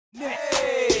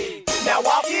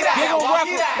new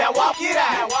record.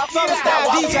 Southern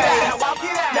style DJ.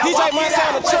 DJ Months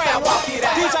on the track.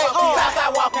 DJ on.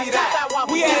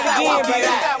 We at it again,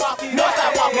 baby.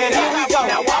 Man, here we go.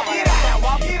 Now walk it out. Now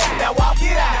walk it out. Now walk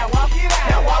it out.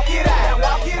 Now walk it out. Now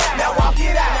walk it out. Now walk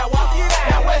it out. Now walk it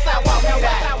out. Now west side walk it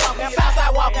out. South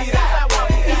side walk it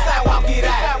out. East side walk it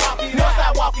out. North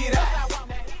side walk it out.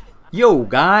 Yo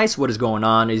guys, what is going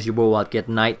on? It's your boy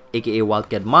wildcat-knight, aka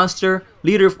Wildcat Monster,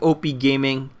 leader of OP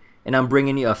Gaming, and I'm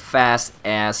bringing you a fast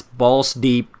ass balls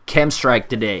deep KEM strike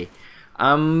today.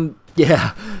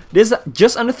 Yeah, this is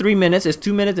just under 3 minutes. It's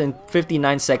 2 minutes and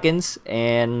 59 seconds,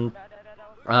 and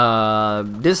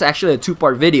this is actually a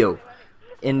two-part video.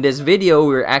 In this video,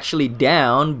 we're actually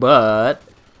down, but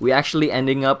we actually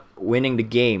ending up winning the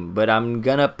game. But I'm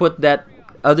gonna put that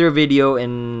other video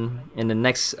in the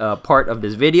next part of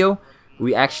this video.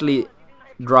 We actually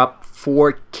dropped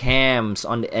 4 KEMs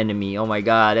on the enemy. Oh my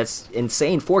god, that's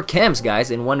insane. 4 KEMs, guys,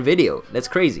 in one video. That's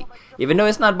crazy. Even though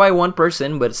it's not by one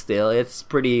person, but still, it's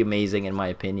pretty amazing in my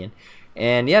opinion.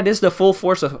 And yeah, this is the full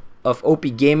force of OP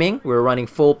Gaming. We're running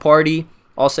full party.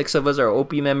 All 6 of us are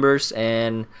OP members,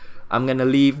 and I'm gonna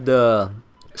leave the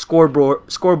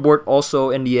scoreboard also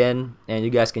in the end, and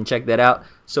you guys can check that out.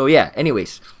 So yeah,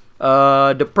 anyways,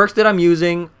 the perks that I'm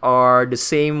using are the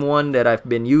same one that I've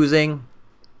been using.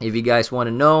 If you guys want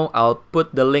to know, I'll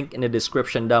put the link in the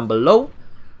description down below.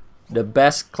 The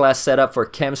best class setup for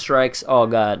KEM strikes. Oh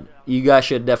god, you guys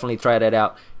should definitely try that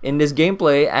out. In this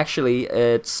gameplay, actually,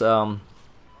 it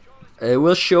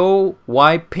will show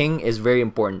why ping is very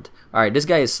important. Alright, this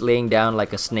guy is laying down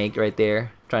like a snake right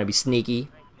there, trying to be sneaky.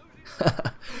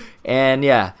 And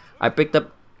yeah, I picked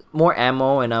up more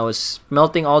ammo and I was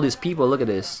melting all these people. Look at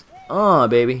this. Oh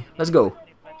baby, let's go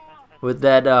with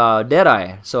that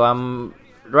Deadeye. So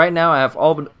right now I have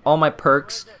all my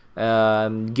perks.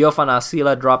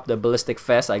 Asila dropped the ballistic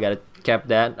vest. I gotta cap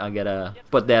that. I gotta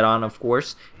put that on, of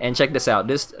course. And check this out.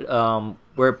 This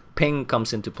where ping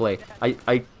comes into play.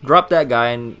 I dropped that guy,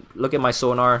 and look at my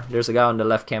sonar. There's a guy on the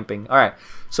left camping. All right,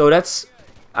 so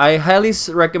I highly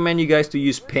recommend you guys to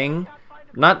use ping,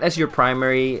 not as your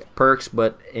primary perks,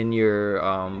 but in your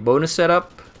bonus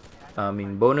setup. I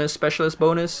mean bonus, specialist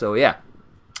bonus. So yeah.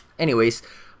 Anyways,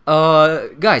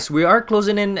 guys, we are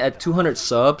closing in at 200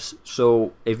 subs.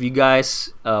 So if you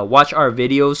guys watch our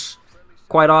videos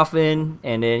quite often,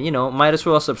 and then might as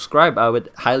well subscribe, I would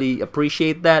highly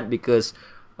appreciate that, because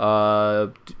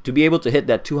to be able to hit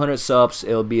that 200 subs,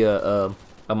 it'll be a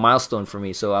milestone for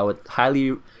me. So I would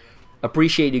highly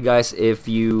appreciate you guys if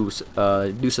you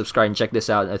do subscribe and check this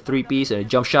out. A 3-piece and a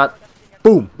jump shot.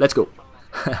 Boom, let's go.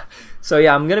 So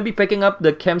yeah, I'm gonna be picking up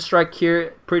the KEM strike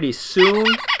here pretty soon.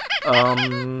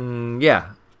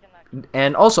 Yeah,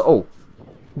 and also,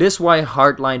 this why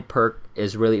hardline perk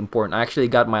is really important. I actually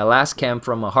got my last KEM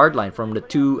from a hardline, from the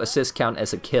 2 assist count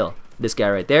as a kill. This guy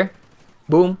right there.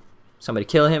 Boom, somebody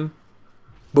kill him.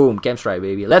 Boom, KEM strike,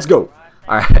 baby. Let's go.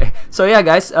 Alright, so yeah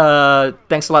guys,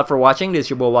 thanks a lot for watching. This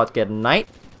is your boy wildcat-knight,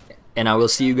 and I will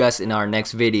see you guys in our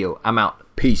next video. I'm out.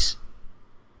 Peace.